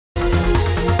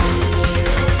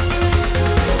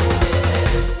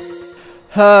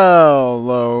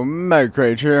Hello,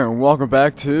 Megacrate here, and welcome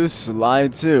back to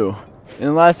Slide 2. In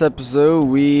the last episode,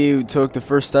 we took the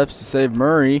first steps to save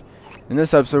Murray. In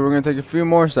this episode, we're going to take a few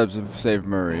more steps to save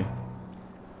Murray.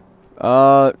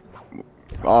 Oh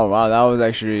wow, that was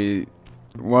actually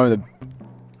one of the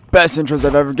best intros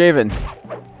I've ever given.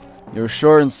 It was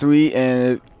short and sweet,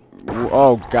 and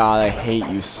oh god, I hate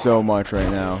you so much right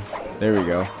now. There we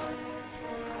go.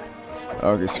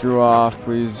 Okay, screw off,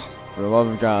 please. For the love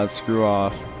of God, screw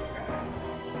off.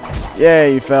 Yeah,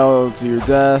 you fell to your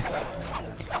death.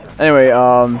 Anyway,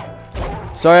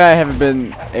 sorry I haven't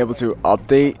been able to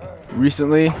update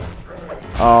recently.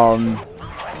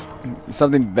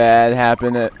 Something bad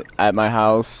happened at my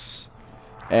house.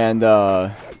 And,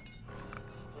 yeah,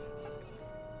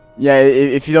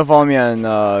 if you don't follow me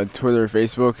on Twitter or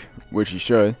Facebook, which you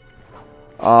should,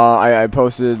 I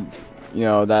posted, you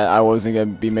know, that I wasn't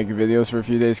going to be making videos for a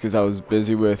few days because I was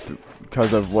busy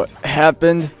because of what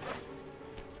happened.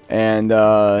 And,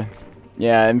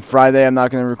 yeah, and Friday I'm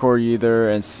not going to record either,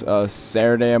 and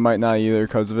Saturday I might not either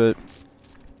because of it.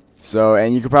 So,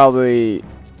 and you could probably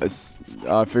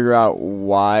figure out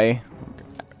why,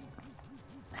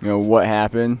 you know, what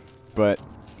happened. But,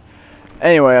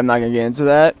 anyway, I'm not going to get into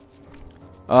that.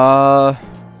 I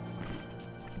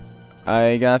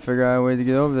gotta figure out a way to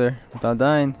get over there without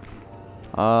dying.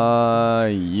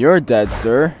 You're dead,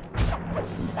 sir.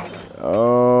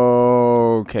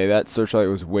 Okay, that searchlight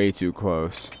was way too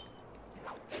close.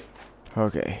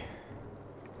 Okay.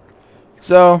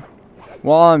 So,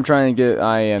 while I'm trying to get...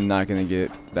 I am not gonna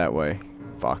get that way.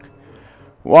 Fuck.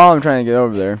 While I'm trying to get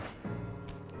over there,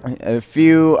 a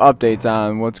few updates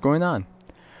on what's going on.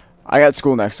 I got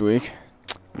school next week.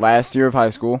 Last year of high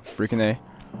school. Freaking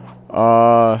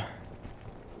A.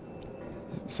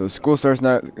 So school starts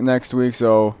next week,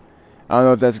 so I don't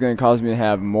know if that's going to cause me to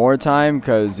have more time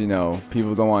because, you know,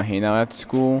 people don't want to hang out after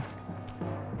school.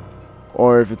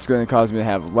 Or if it's going to cause me to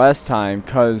have less time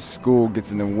because school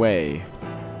gets in the way.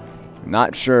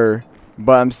 Not sure,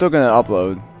 but I'm still going to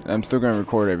upload. I'm still going to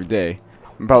record every day.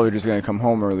 I'm probably just going to come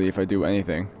home early if I do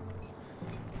anything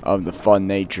of the fun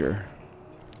nature.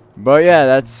 But yeah,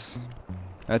 that's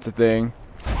a thing.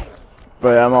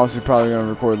 But I'm also probably going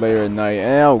to record later at night.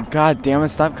 And, oh, god damn it,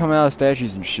 stop coming out of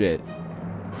statues and shit.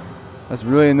 That's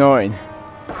really annoying.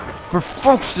 For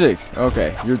fuck's sake.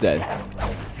 Okay, you're dead.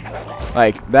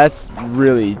 Like, that's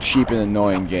really cheap and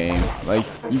annoying game. Like,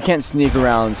 you can't sneak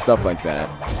around and stuff like that.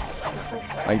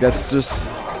 Like, that's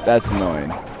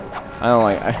annoying. I don't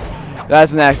like,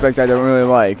 that's an aspect I don't really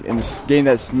like. In this game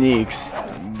that sneaks,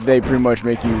 they pretty much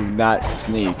make you not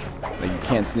sneak. Like, you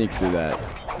can't sneak through that.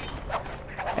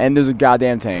 And there's a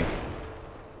goddamn tank.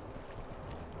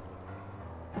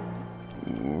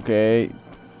 Okay.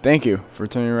 Thank you for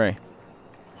turning Ray.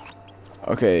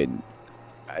 Okay.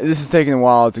 This is taking a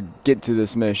while to get to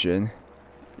this mission.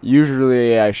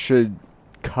 Usually I should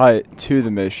cut to the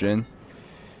mission.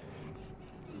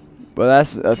 But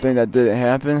that's a thing that didn't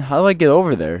happen. How do I get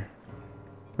over there?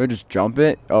 Do I just jump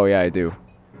it? Oh yeah, I do.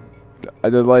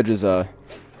 The ledge is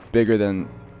bigger than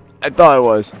I thought it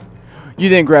was. You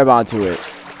didn't grab onto it.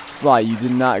 Sly, you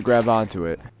did not grab onto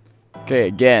it. Okay,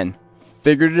 again.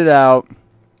 Figured it out.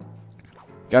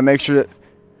 Gotta make sure that...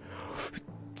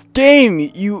 Game!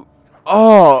 You...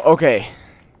 Oh, okay.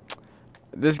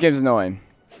 This game's annoying.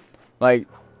 Like,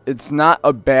 it's not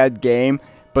a bad game,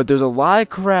 but there's a lot of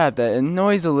crap that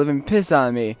annoys the living piss out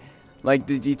of me. Like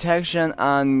the detection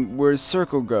on where the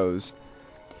circle goes.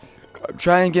 I'm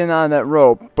trying to get on that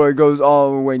rope, but it goes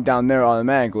all the way down there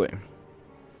automatically.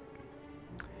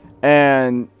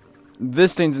 And...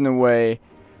 this thing's in the way.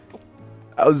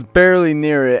 I was barely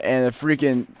near it and it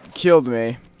freaking killed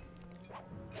me.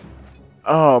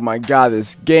 Oh my god,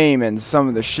 this game and some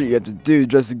of the shit you have to do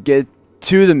just to get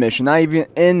to the mission. Not even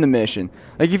in the mission.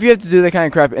 Like, if you have to do that kind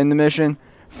of crap in the mission,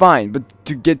 fine. But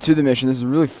to get to the mission, this is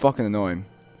really fucking annoying.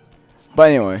 But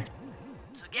anyway.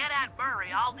 To get at Murray,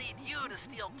 I'll need you to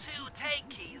steal 2 tank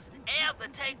keys and the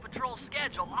tank patrol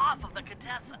schedule off of the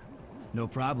Contessa. No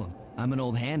problem. I'm an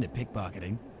old hand at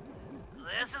pickpocketing.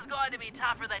 This is going to be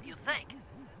tougher than you think.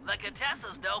 The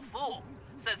Contessa's no fool.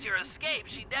 Since your escape,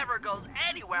 she never goes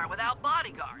anywhere without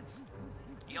bodyguards.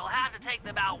 You'll have to take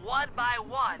them out one by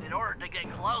one in order to get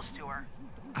close to her.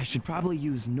 I should probably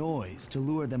use noise to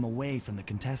lure them away from the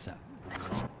Contessa.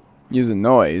 Using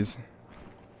noise?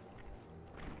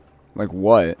 Like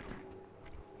what?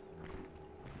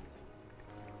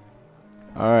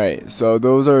 Alright, so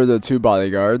those are the 2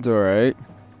 bodyguards, alright.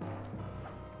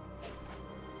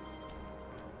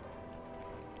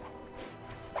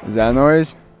 Is that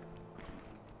noise?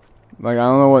 Like, I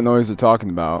don't know what noise they're talking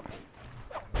about.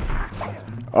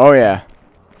 Oh, yeah.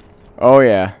 Oh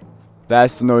yeah,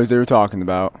 that's the noise they were talking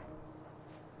about.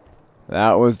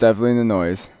 That was definitely the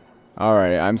noise.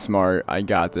 Alright, I'm smart. I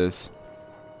got this.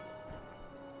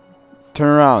 Turn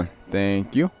around.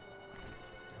 Thank you.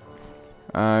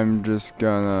 I'm just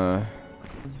gonna...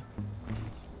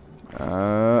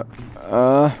 Oh,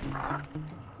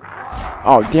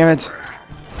 damn it.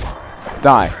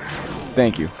 Die.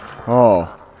 Thank you.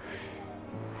 Oh.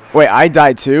 Wait, I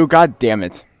died too? God damn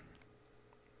it.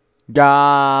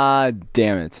 God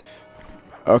damn it.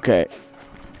 Okay.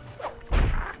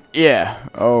 Yeah.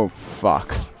 Oh,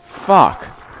 fuck. Fuck.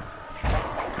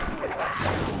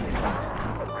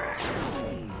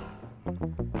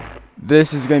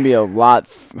 This is going to be a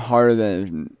lot harder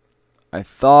than I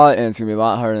thought, and it's going to be a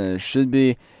lot harder than it should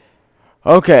be.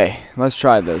 Okay, let's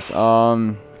try this.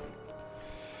 Okay,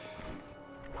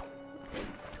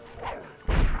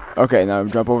 now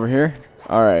jump over here.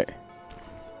 Alright.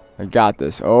 I got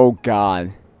this. Oh,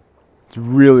 God. It's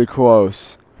really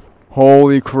close.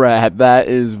 Holy crap, that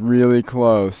is really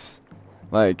close.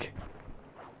 Like,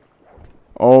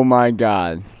 oh my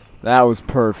God. That was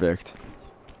perfect.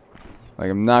 Like,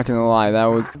 I'm not gonna lie, that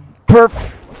was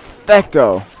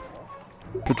perfecto.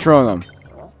 Patronum.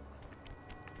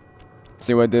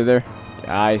 See what I did there?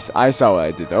 Yeah, I saw what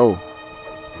I did. Oh.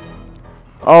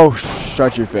 Oh,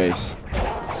 shut your face.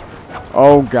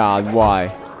 Oh God,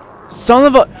 why? Son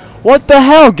of a... What the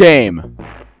hell, game?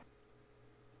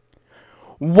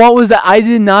 What was that? I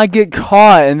did not get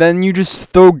caught, and then you just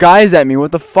throw guys at me.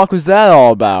 What the fuck was that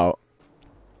all about?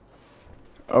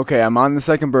 Okay, I'm on the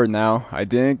second bird now. I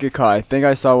didn't get caught. I think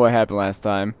I saw what happened last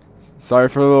time. Sorry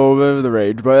for a little bit of the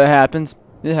rage, but it happens.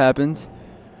 It happens.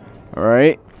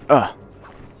 Alright.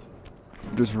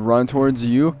 Just run towards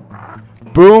you.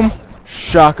 Boom.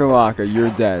 Shakalaka.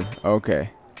 You're dead. Okay.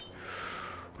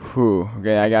 Whew.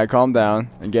 Okay, I gotta calm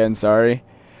down. Again, sorry.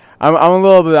 I'm a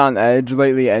little bit on edge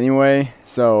lately anyway.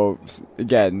 So,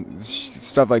 again,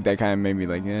 stuff like that kind of made me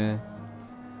like, eh.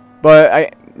 But,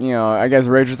 I guess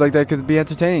rages like that could be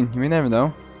entertaining. You may never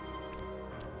know.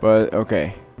 But,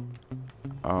 okay.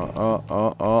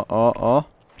 I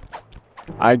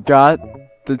got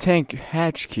the tank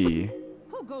hatch key.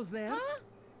 Who goes there? Huh?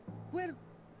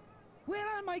 Where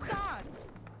are my guards?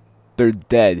 They're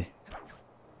dead.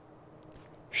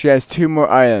 She has 2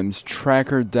 more items. Track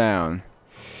her down.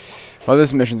 Well,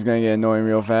 this mission's gonna get annoying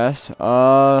real fast.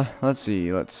 Let's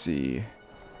see.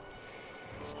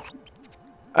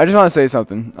 I just want to say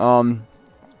something.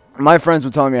 My friends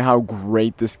were telling me how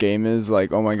great this game is.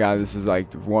 Like, oh my God, this is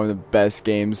like one of the best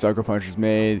games Sucker Punch has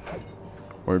made.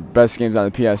 Or best games on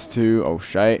the PS2. Oh,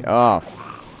 shite. Oh,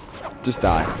 just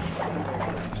die.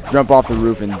 Just jump off the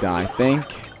roof and die. Thank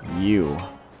you.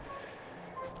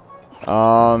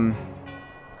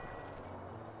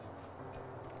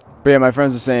 But yeah, my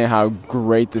friends were saying how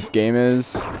great this game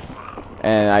is,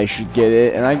 and I should get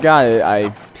it, and I got it.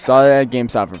 I saw it at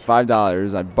GameStop for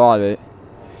 $5. I bought it.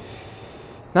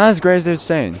 Not as great as they're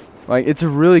saying. Like, it's a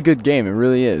really good game, it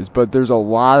really is, but there's a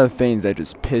lot of things that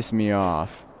just piss me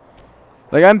off.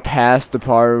 Like, I'm past the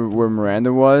part where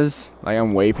Miranda was. Like,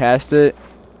 I'm way past it.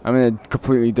 I'm in a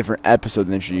completely different episode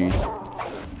than she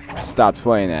stopped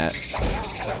playing at.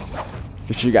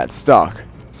 Because she got stuck.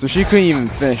 So she couldn't even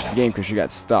finish the game because she got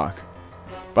stuck.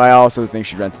 But I also think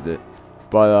she rented it.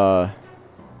 But,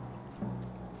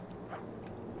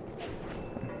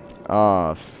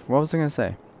 what was I gonna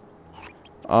say?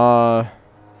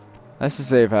 That's the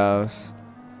safe house.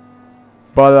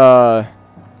 But,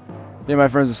 yeah, my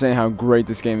friends were saying how great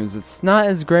this game is. It's not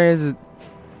as great as it...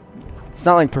 It's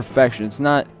not like perfection. It's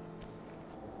not...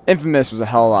 Infamous was a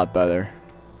hell of a lot better.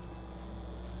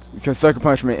 Because Sucker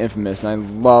Punch made Infamous, and I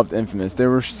loved Infamous. There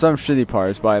were some shitty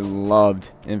parts, but I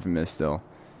loved Infamous still.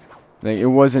 Like, it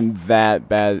wasn't that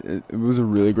bad. It was a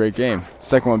really great game.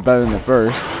 Second one better than the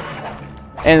first.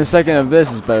 And the second of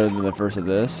this is better than the first of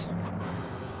this.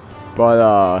 But,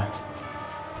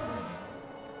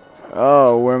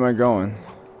 oh, where am I going?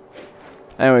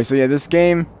 Anyway, so yeah, this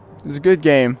game is a good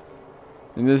game.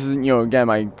 And this is,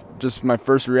 again, just my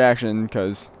first reaction,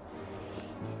 because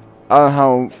I don't know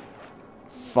how...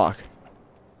 Fuck.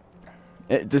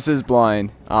 This is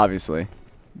blind, obviously,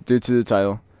 due to the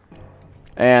title.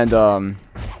 And,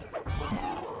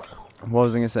 what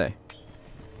was I gonna say?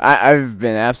 I've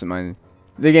been absent-minded.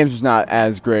 The game's just not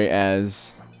as great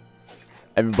as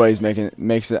everybody's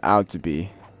makes it out to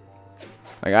be.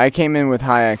 Like, I came in with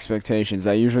high expectations.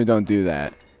 I usually don't do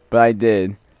that, but I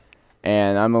did.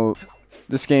 And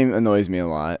this game annoys me a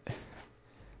lot.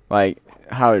 Like,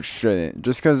 how it shouldn't.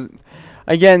 Just because,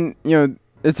 again,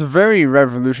 it's a very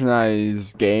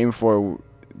revolutionized game for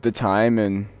the time,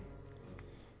 and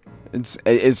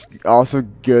It's also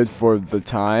good for the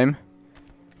time,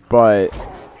 but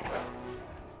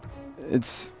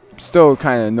it's still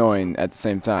kind of annoying at the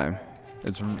same time.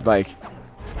 It's like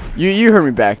you heard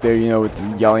me back there, you know, with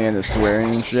the yelling and the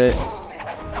swearing and shit.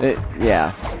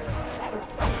 Yeah.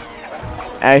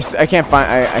 I can't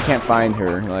find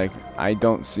her. Like, I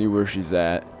don't see where she's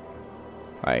at.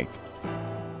 Like,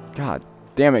 god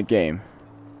damn it, game.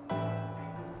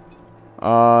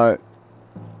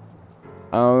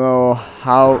 I don't know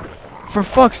how. For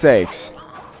fuck's sakes.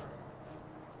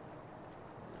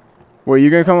 Wait, you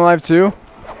gonna come alive too?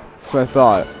 That's what I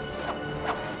thought.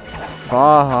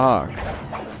 Fuck.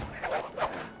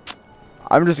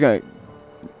 I'm just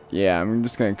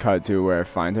gonna cut to where I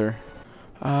find her.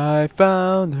 I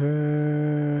found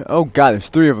her. Oh god, there's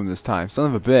 3 of them this time. Son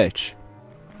of a bitch.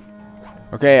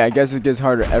 Okay, I guess it gets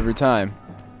harder every time.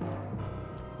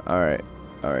 Alright.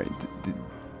 Alright.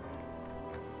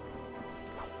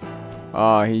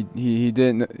 Oh, he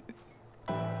didn't.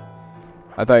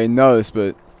 I thought he noticed,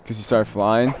 but because he started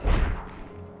flying.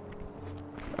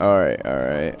 Alright,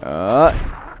 alright.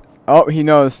 Oh, he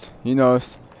noticed. He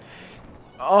noticed.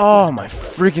 Oh, my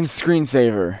freaking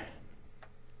screensaver.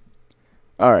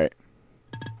 Alright.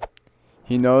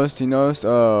 He noticed. He noticed.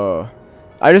 Oh.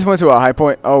 I just went to a high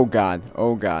point. Oh, God.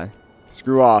 Oh, God.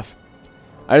 Screw off.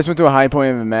 I just went to a high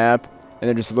point of the map and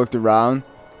then just looked around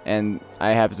and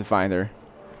I happened to find her.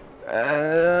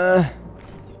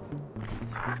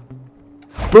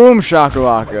 Boom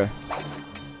shakalaka.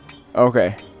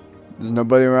 Okay. There's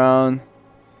nobody around.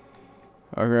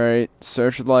 Alright.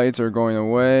 Searchlights are going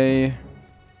away.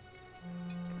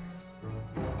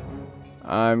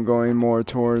 I'm going more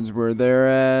towards where they're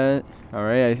at.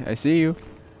 Alright, I see you.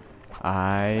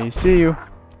 I see you.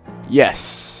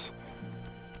 Yes.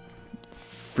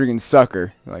 Freaking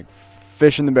sucker. Like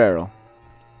fish in the barrel.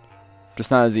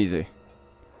 Just not as easy.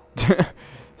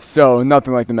 So,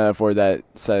 nothing like the metaphor that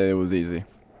said it was easy.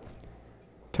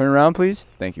 Turn around, please.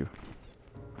 Thank you.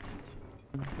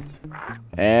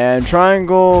 And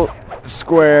triangle,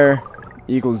 square,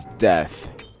 equals death.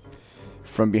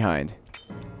 From behind.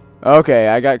 Okay,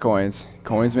 I got coins.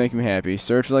 Coins make me happy.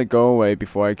 Searchlight, go away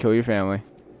before I kill your family.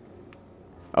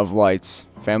 Of lights.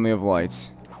 Family of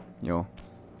lights. You'll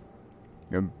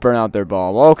burn out their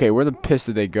ball. Well, okay, where the piss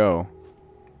did they go?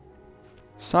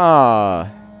 Saw.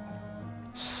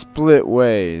 Split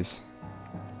ways.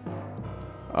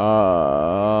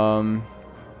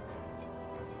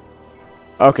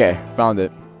 Okay, found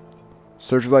it.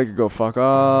 Searchlight could go fuck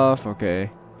off. Okay.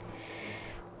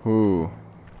 Ooh.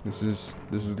 This is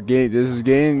the game. This is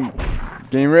game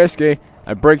risky.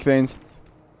 I break things.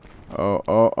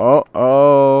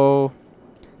 Oh.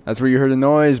 That's where you heard the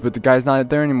noise, but the guy's not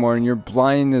there anymore, and you're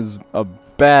blind as a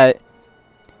bat.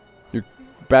 Your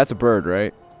bat's a bird,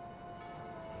 right?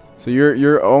 So you're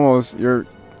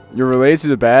related to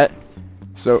the bat.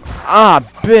 So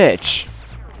bitch.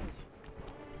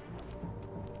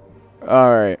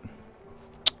 All right.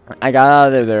 I got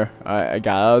out of there. I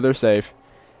got out of there safe.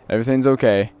 Everything's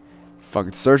okay.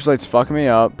 Fucking searchlight's fucking me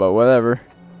up, but whatever.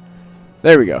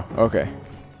 There we go. Okay.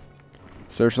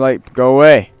 Searchlight, go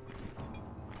away.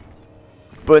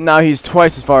 But now he's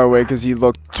twice as far away because he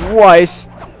looked twice,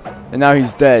 and now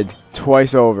he's dead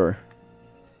twice over.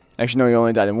 Actually, no, he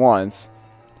only died once,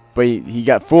 but he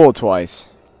got fooled twice,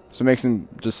 so it makes him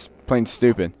just plain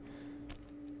stupid.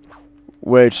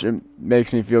 Which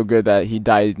makes me feel good that he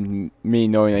died me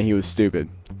knowing that he was stupid.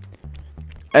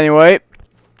 Anyway,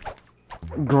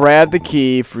 grab the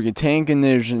key, freaking tank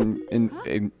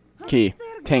ignition key,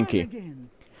 tank key.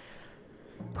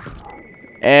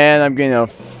 And I'm getting a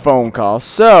phone call.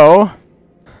 So,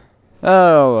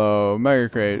 hello, Mega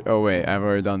Crate. Oh wait, I've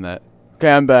already done that. Okay,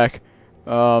 I'm back.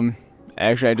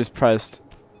 Actually,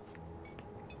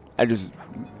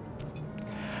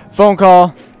 phone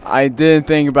call. I didn't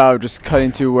think about just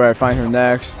cutting to where I find her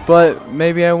next, but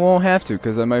maybe I won't have to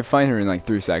because I might find her in like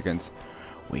 3 seconds.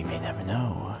 We may never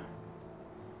know.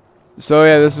 So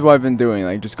yeah, this is what I've been doing.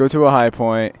 Like, just go to a high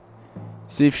point,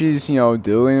 see if she's, you know,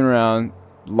 diddling around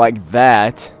like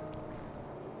that.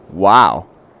 Wow.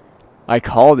 I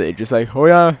called it. Just like, oh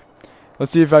yeah,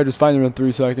 let's see if I just find her in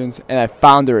 3 seconds. And I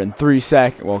found her in 3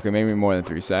 seconds. Well, okay, maybe more than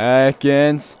 3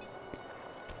 seconds.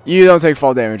 You don't take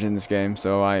fall damage in this game,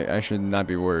 so I should not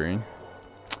be worrying.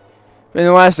 In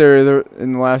the last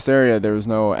area, there was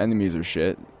no enemies or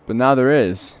shit, but now there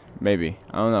is. Maybe,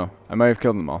 I don't know. I might have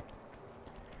killed them all.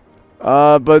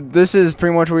 But this is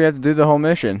pretty much what we have to do the whole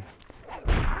mission.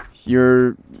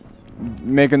 You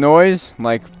make a noise,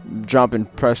 like jump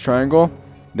and press triangle.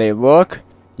 They look.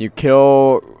 You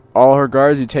kill all her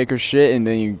guards. You take her shit, and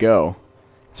then you go.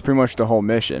 It's pretty much the whole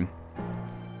mission.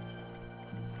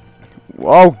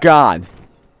 Oh God.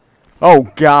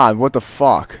 Oh God, what the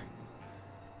fuck?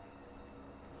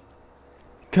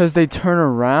 Because they turn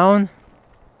around?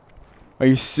 Are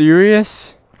you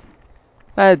serious?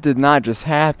 That did not just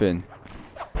happen.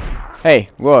 Hey,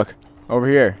 look. Over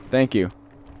here. Thank you.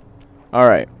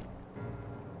 Alright.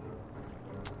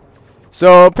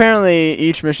 So, apparently,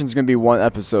 each mission is going to be one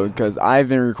episode, because I've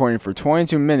been recording for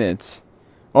 22 minutes.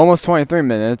 Almost 23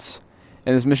 minutes.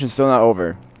 And this mission's still not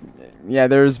over. Yeah,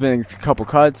 there's been a couple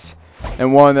cuts.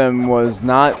 And one of them was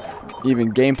not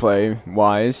even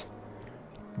gameplay-wise.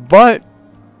 But,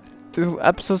 the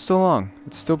episode's still long.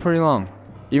 It's still pretty long.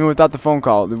 Even without the phone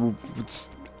call, it would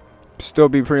still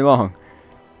be pretty long.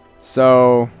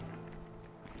 So,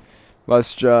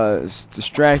 let's just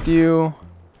distract you.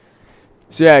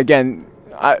 So yeah, again,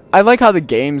 I like how the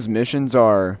game's missions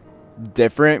are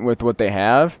different with what they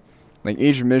have. Like,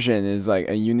 each mission is like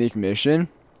a unique mission.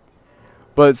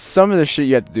 But some of the shit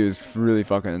you have to do is really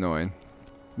fucking annoying.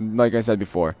 Like I said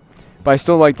before. But I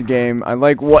still like the game. I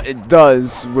like what it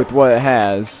does with what it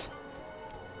has.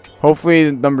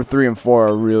 Hopefully number 3 and 4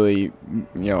 are really,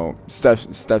 you know,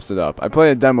 steps it up. I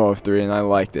played a demo of 3 and I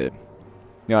liked it.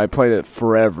 You know, I played it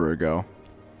forever ago.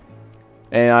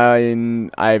 And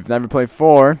I've never played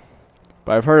 4,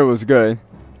 but I've heard it was good.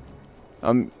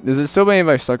 Is it still made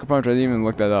by Sucker Punch? I didn't even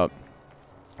look that up.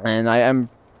 And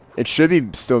it should be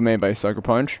still made by Sucker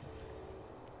Punch.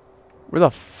 Where the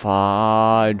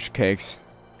fudge cakes?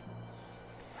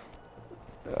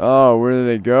 Oh, where did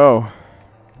they go?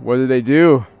 What did they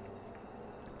do?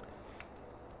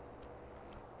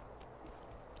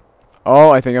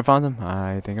 Oh, I think I found them.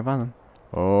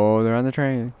 Oh, they're on the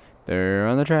train. They're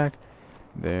on the track.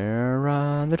 They're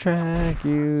on the track,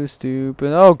 you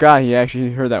stupid. Oh, God, he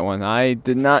actually heard that one. I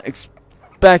did not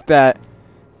expect that.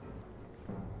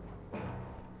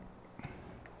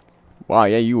 Wow,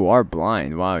 yeah, you are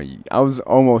blind. Wow, I was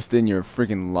almost in your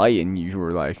freaking light, and you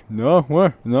were like, no,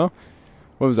 what? No?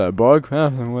 What was that, a bug?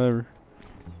 Whatever.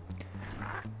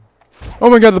 Oh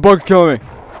my God, the bug's killing me.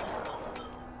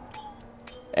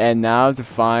 And now to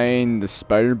find the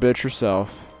spider bitch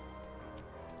herself.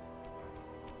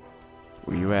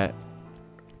 Where you at?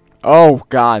 Oh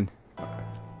God!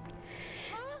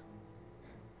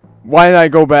 Why did I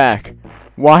go back?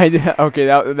 Why did? Okay,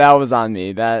 that was on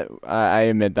me. That I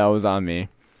admit that was on me.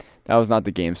 That was not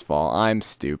the game's fault. I'm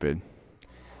stupid.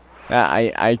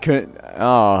 I couldn't.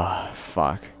 Oh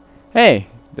fuck! Hey,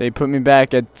 they put me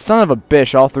back at son of a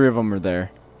bitch. All 3 of them are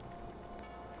there.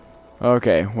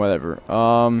 Okay, whatever.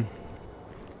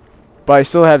 But I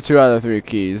still have 2 out of 3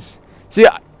 keys. See,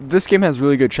 this game has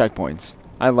really good checkpoints.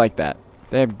 I like that.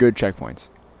 They have good checkpoints.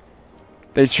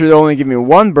 They should only give me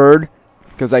 1 bird,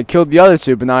 because I killed the other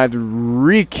 2, but now I have to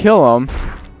re-kill them.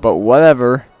 But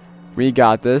whatever. We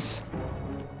got this.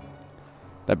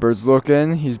 That bird's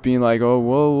looking. He's being like, oh,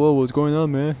 whoa, whoa, what's going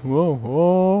on, man? Whoa,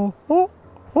 oh, oh,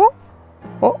 oh,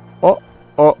 oh, oh,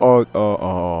 oh, oh,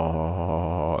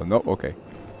 oh, oh. No, okay.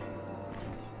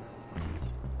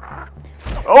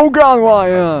 Oh God,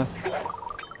 why?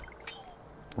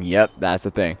 Yep, that's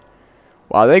the thing.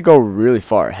 Wow, they go really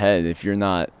far ahead if you're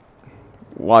not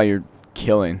while you're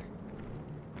killing.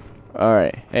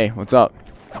 Alright, hey, what's up?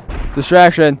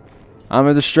 Distraction. I'm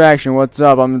a distraction. What's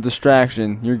up? I'm a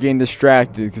distraction. You're getting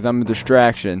distracted because I'm a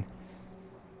distraction.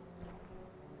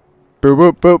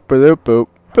 Boop boop boop boop boop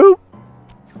boop.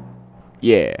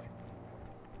 Yeah.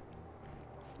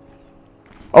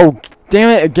 Oh,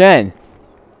 damn it again.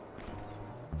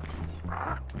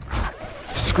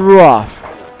 Screw off.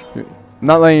 I'm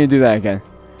not letting you do that again.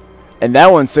 And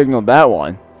that one signaled that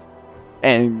one.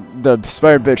 And the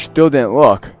spider bitch still didn't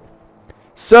look.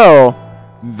 So,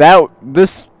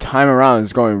 this time around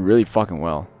is going really fucking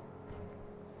well.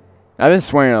 I've been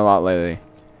swearing a lot lately.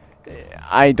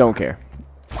 I don't care.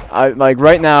 Like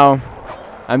right now,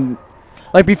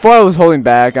 like before I was holding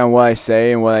back on what I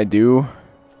say and what I do.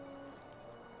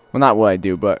 Well, not what I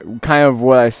do, but kind of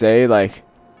what I say, like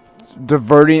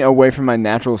diverting away from my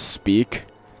natural speak.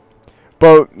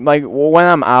 But like when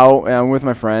I'm out and I'm with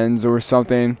my friends or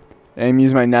something and I'm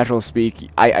using my natural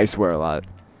speak, I swear a lot.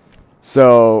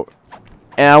 So,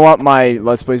 and I want my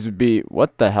Let's Plays to be,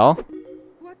 what the hell?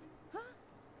 What? Huh?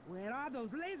 Where are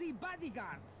those lazy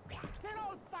bodyguards? They're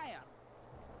all fire.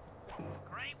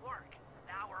 Great work.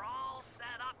 Now we're all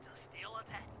set up to steal a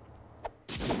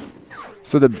tank.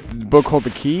 So the book hold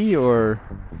the key, or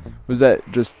was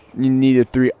that just you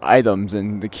needed 3 items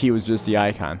and the key was just the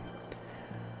icon?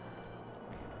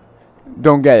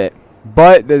 Don't get it,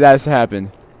 but that's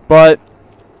happened. But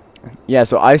yeah,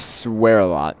 so I swear a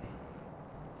lot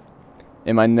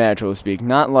in my natural speak,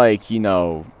 not like, you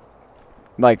know,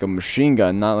 like a machine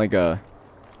gun, not like a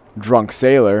drunk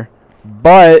sailor.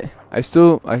 But I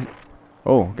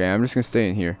oh, okay, I'm just gonna stay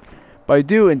in here. But I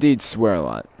do indeed swear a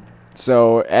lot.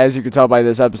 So as you can tell by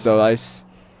this episode,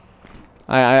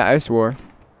 I swore.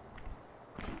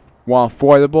 Want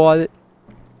affordable at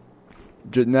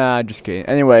it? Nah, just kidding.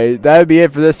 Anyway, that would be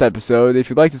it for this episode. If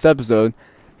you like this episode,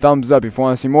 thumbs up. If you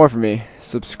want to see more from me,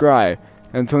 subscribe.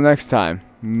 Until next time,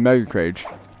 Mega Crage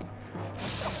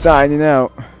signing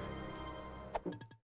out.